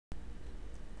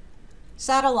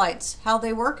Satellites, How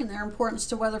They Work and Their Importance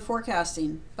to Weather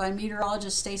Forecasting by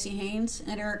meteorologists Stacy Haynes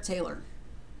and Eric Taylor.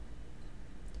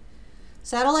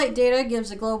 Satellite data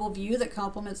gives a global view that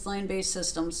complements land-based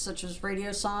systems such as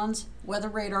radiosondes, weather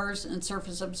radars, and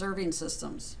surface observing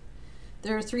systems.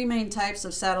 There are three main types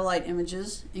of satellite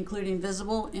images, including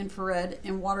visible, infrared,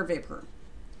 and water vapor.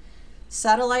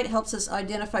 Satellite helps us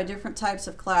identify different types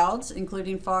of clouds,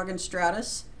 including fog and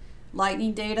stratus,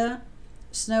 lightning data,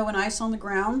 snow and ice on the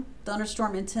ground,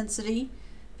 thunderstorm intensity,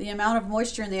 the amount of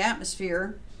moisture in the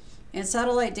atmosphere, and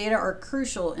satellite data are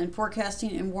crucial in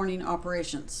forecasting and warning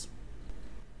operations.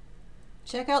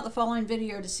 Check out the following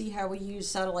video to see how we use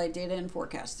satellite data in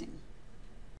forecasting.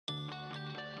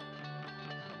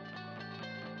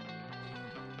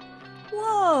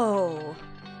 Whoa!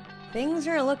 Things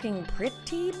are looking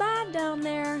pretty bad down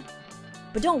there.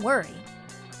 But don't worry.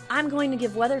 I'm going to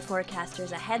give weather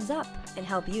forecasters a heads up and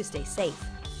help you stay safe.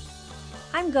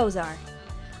 I'm Gozar.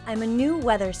 I'm a new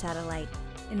weather satellite,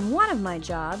 and one of my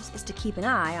jobs is to keep an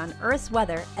eye on Earth's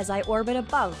weather as I orbit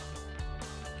above.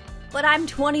 But I'm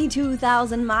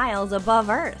 22,000 miles above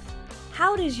Earth.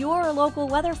 How does your local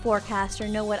weather forecaster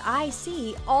know what I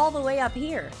see all the way up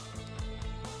here?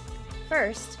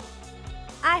 First,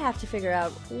 I have to figure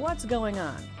out what's going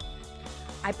on.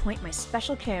 I point my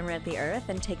special camera at the Earth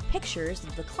and take pictures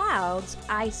of the clouds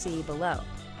I see below.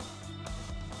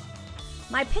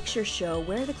 My pictures show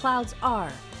where the clouds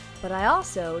are, but I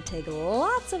also take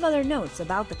lots of other notes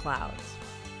about the clouds.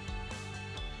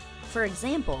 For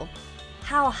example,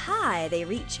 how high they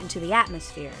reach into the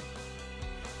atmosphere,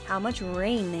 how much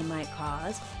rain they might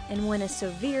cause, and when a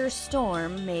severe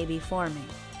storm may be forming.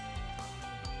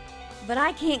 But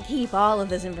I can't keep all of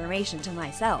this information to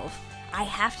myself. I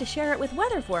have to share it with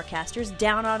weather forecasters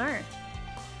down on Earth.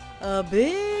 A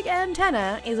big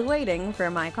antenna is waiting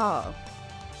for my call.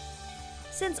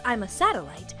 Since I'm a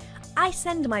satellite, I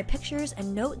send my pictures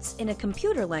and notes in a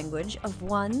computer language of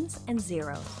ones and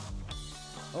zeros.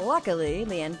 Luckily,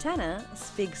 the antenna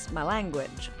speaks my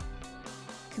language.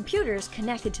 Computers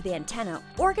connected to the antenna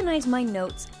organize my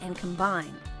notes and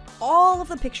combine all of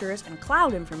the pictures and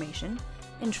cloud information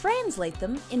and translate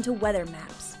them into weather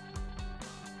maps.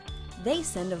 They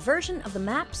send a version of the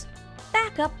maps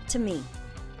back up to me.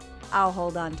 I'll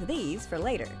hold on to these for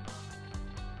later.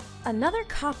 Another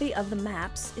copy of the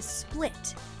maps is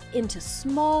split into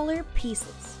smaller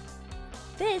pieces.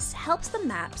 This helps the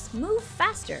maps move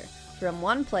faster from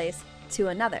one place to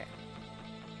another.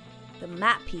 The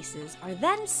map pieces are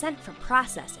then sent for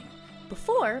processing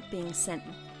before being sent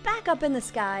back up in the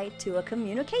sky to a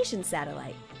communication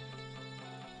satellite.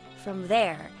 From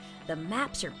there, the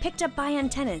maps are picked up by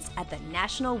antennas at the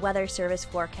National Weather Service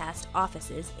forecast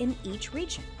offices in each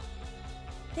region.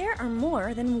 There are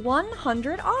more than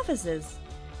 100 offices.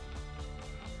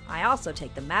 I also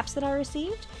take the maps that I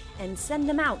received and send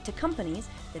them out to companies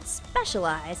that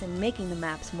specialize in making the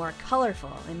maps more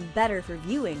colorful and better for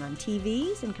viewing on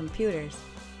TVs and computers.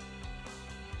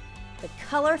 The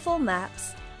colorful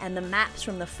maps and the maps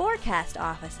from the forecast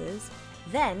offices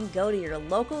then go to your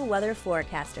local weather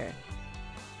forecaster.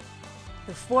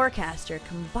 The forecaster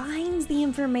combines the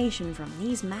information from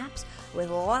these maps with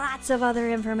lots of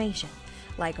other information,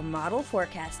 like model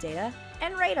forecast data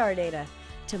and radar data,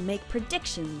 to make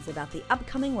predictions about the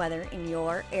upcoming weather in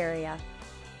your area.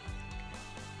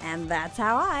 And that's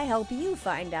how I help you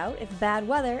find out if bad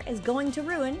weather is going to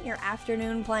ruin your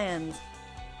afternoon plans.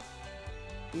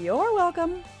 You're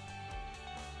welcome.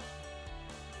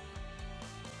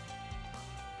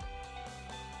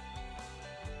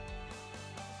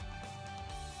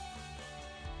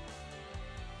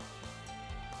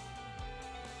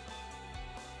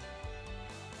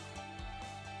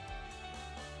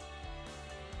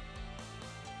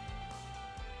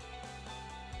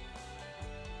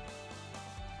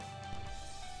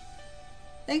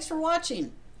 Thanks for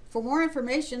watching. For more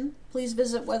information, please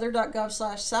visit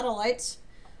weather.gov/satellites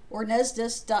or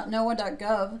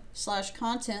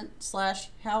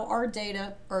nesdis.noaa.gov/content/how our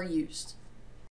data are used.